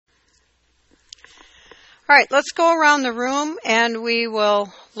All right, let's go around the room and we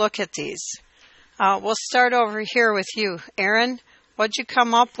will look at these. We'll start over here with you. Aaron, what'd you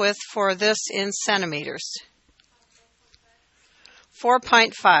come up with for this in centimeters?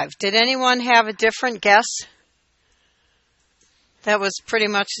 4.5. Did anyone have a different guess? That was pretty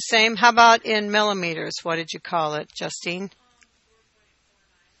much the same. How about in millimeters? What did you call it, Justine?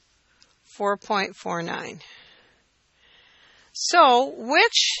 4.49. So,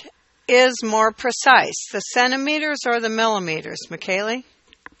 which is more precise, the centimeters or the millimeters, McKaylee?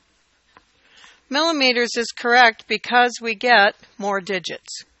 Millimeters is correct because we get more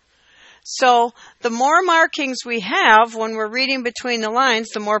digits. So, the more markings we have when we're reading between the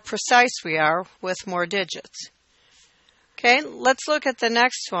lines, the more precise we are with more digits. Okay, let's look at the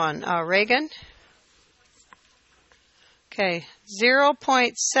next one. Reagan? Okay,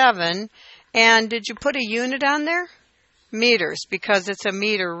 0.7. And did you put a unit on there? Meters, because it's a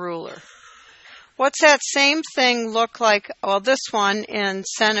meter ruler. What's that same thing look like? Well, this one in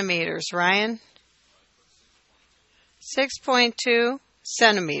centimeters, Ryan? 6.2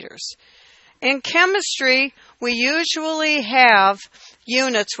 centimeters. In chemistry, we usually have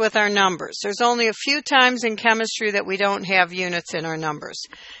units with our numbers. There's only a few times in chemistry that we don't have units in our numbers.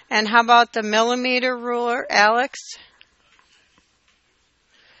 And how about the millimeter ruler, Alex?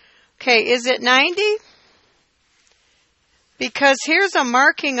 Okay, is it 90? Because here's a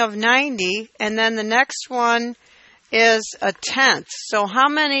marking of 90, and then the next one is a tenth. So how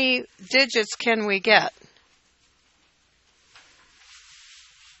many digits can we get?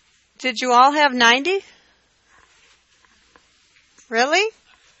 Did you all have 90? Really?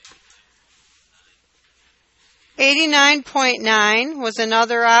 89.9 was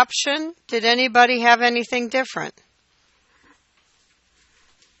another option. Did anybody have anything different?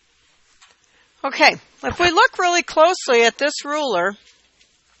 Okay, if we look really closely at this ruler,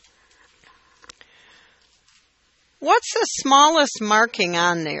 what's the smallest marking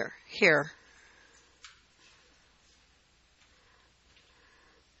on there here?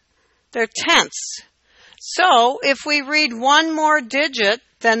 They're tenths. So if we read one more digit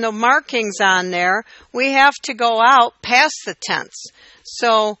than the markings on there, we have to go out past the tenths.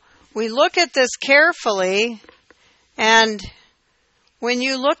 So we look at this carefully, and when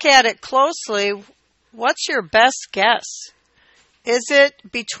you look at it closely, what's your best guess? Is it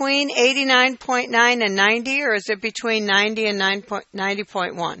between 89.9 and 90, or is it between 90 and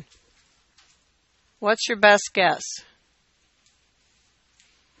 90.1? What's your best guess?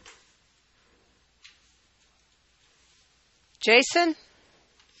 Jason?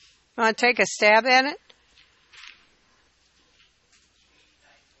 Want to take a stab at it?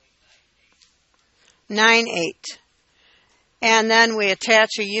 9.8. And then we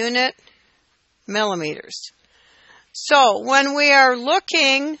attach a unit, millimeters. So when we are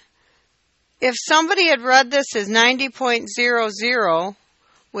looking, if somebody had read this as 90.00,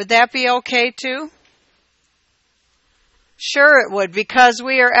 would that be okay too? Sure it would, because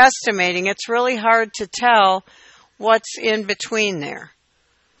we are estimating. It's really hard to tell what's in between there.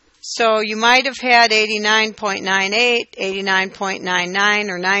 So you might have had 89.98, 89.99,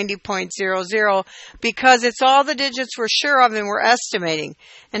 or 90.00 because it's all the digits we're sure of and we're estimating.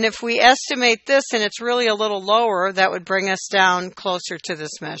 And if we estimate this and it's really a little lower, that would bring us down closer to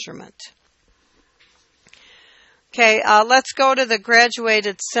this measurement. Okay, let's go to the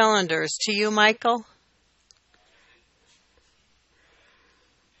graduated cylinders. To you, Michael.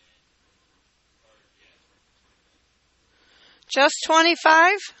 Just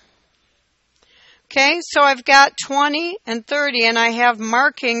 25? Okay, so I've got 20 and 30, and I have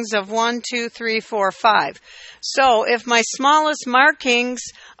markings of 1, 2, 3, 4, 5. So if my smallest markings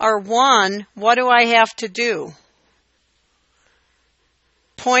are 1, what do I have to do?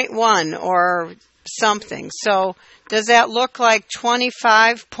 0.1 or something. So does that look like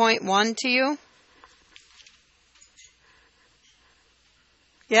 25.1 to you?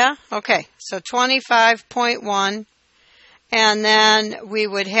 Yeah? Okay, so 25.1. And then we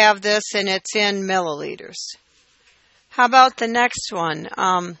would have this, and it's in milliliters. How about the next one?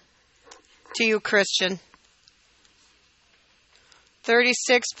 To you, Christian.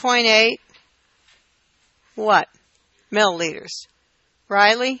 36.8. What? Milliliters.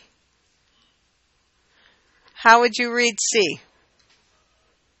 Riley? How would you read C?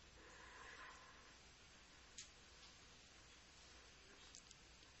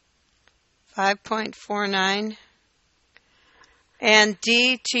 $5.49. And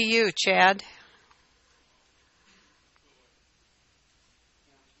D to you, Chad.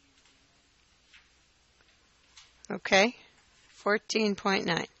 Okay,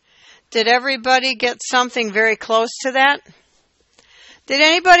 14.9. Did everybody get something very close to that? Did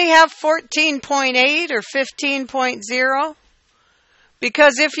anybody have 14.8 or 15.0?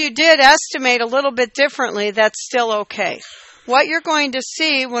 Because if you did estimate a little bit differently, that's still okay. What you're going to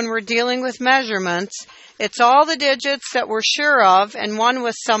see when we're dealing with measurements, it's all the digits that we're sure of and one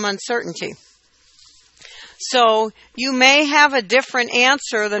with some uncertainty. So you may have a different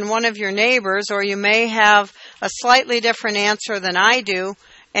answer than one of your neighbors, or you may have a slightly different answer than I do,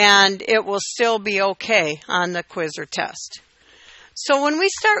 and it will still be okay on the quiz or test. So when we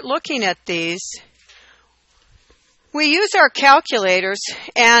start looking at these, we use our calculators,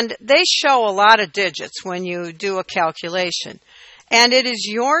 and they show a lot of digits when you do a calculation. And it is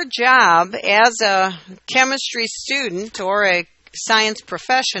your job as a chemistry student or a science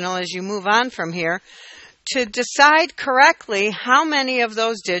professional as you move on from here to decide correctly how many of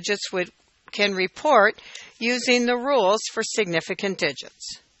those digits can report using the rules for significant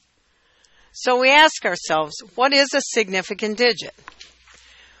digits. So we ask ourselves, what is a significant digit?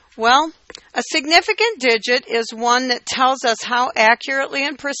 Well, a significant digit is one that tells us how accurately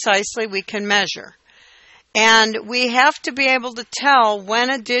and precisely we can measure. And we have to be able to tell when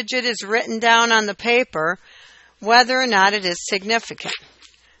a digit is written down on the paper whether or not it is significant.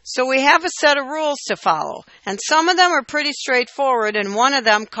 So we have a set of rules to follow, and some of them are pretty straightforward, and one of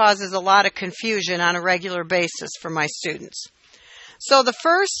them causes a lot of confusion on a regular basis for my students. So the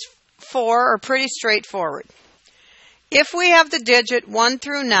first four are pretty straightforward. If we have the digit 1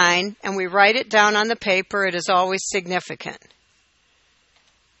 through 9 and we write it down on the paper, it is always significant.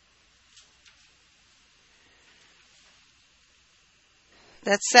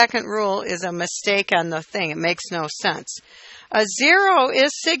 That second rule is a mistake on the thing. It makes no sense. A 0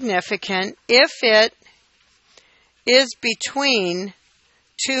 is significant if it is between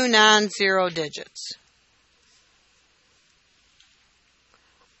two non-zero digits.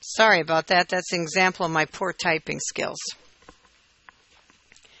 Sorry about that. That's an example of my poor typing skills.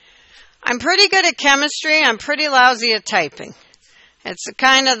 I'm pretty good at chemistry. I'm pretty lousy at typing. It's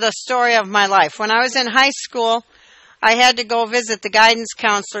kind of the story of my life. When I was in high school, I had to go visit the guidance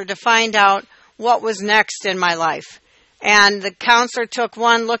counselor to find out what was next in my life. And the counselor took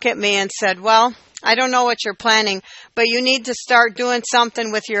one look at me and said, well, I don't know what you're planning, but you need to start doing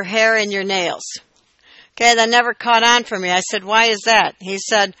something with your hair and your nails. Okay, that never caught on for me. I said, why is that? He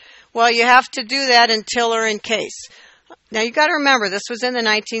said, well, you have to do that until or in case. Now, you got to remember, this was in the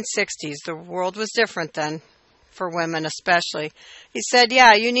 1960s. The world was different then, for women especially. He said,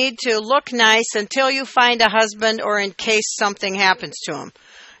 yeah, you need to look nice until you find a husband or in case something happens to him.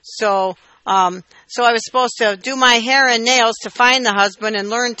 So I was supposed to do my hair and nails to find the husband and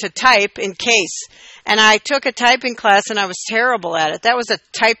learn to type in case. And I took a typing class and I was terrible at it. That was a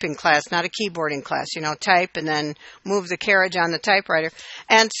typing class, not a keyboarding class. You know, type and then move the carriage on the typewriter.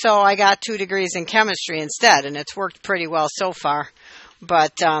 And so I got 2 degrees in chemistry instead, and it's worked pretty well so far.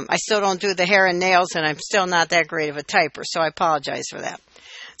 But I still don't do the hair and nails, and I'm still not that great of a typer, so I apologize for that.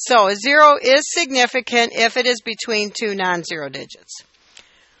 So a 0 is significant if it is between two non-zero digits.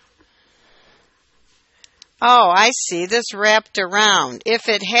 Oh, I see. This wrapped around. If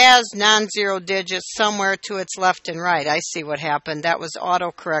it has non-zero digits somewhere to its left and right, I see what happened. That was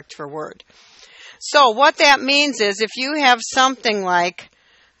autocorrect for Word. So what that means is if you have something like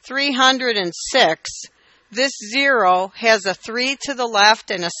 306, this 0 has a 3 to the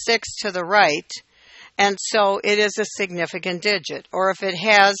left and a 6 to the right, and so it is a significant digit. Or if it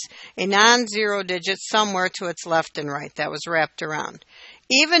has a non-zero digit somewhere to its left and right, that was wrapped around.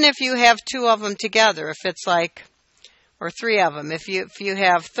 Even if you have 2 of them together, if it's like, or 3 of them, if you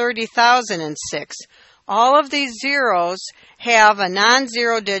have 30,006, all of these zeros have a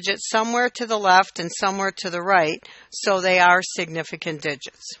non-zero digit somewhere to the left and somewhere to the right, so they are significant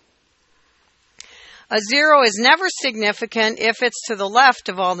digits. A 0 is never significant if it's to the left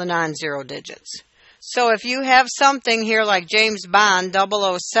of all the non-zero digits. So if you have something here like James Bond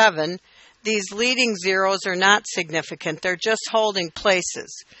 007, these leading zeros are not significant. They're just holding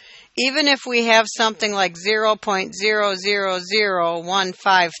places. Even if we have something like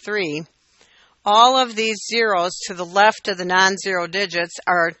 0.000153, all of these zeros to the left of the non-zero digits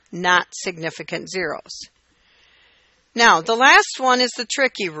are not significant zeros. Now, the last one is the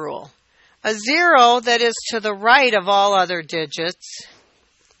tricky rule. A 0 that is to the right of all other digits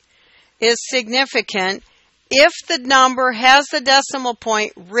is significant if the number has the decimal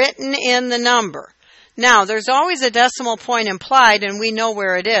point written in the number. Now, there's always a decimal point implied, and we know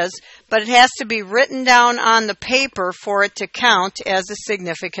where it is, but it has to be written down on the paper for it to count as a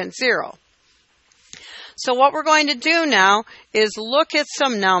significant 0. So what we're going to do now is look at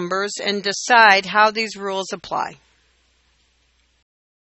some numbers and decide how these rules apply.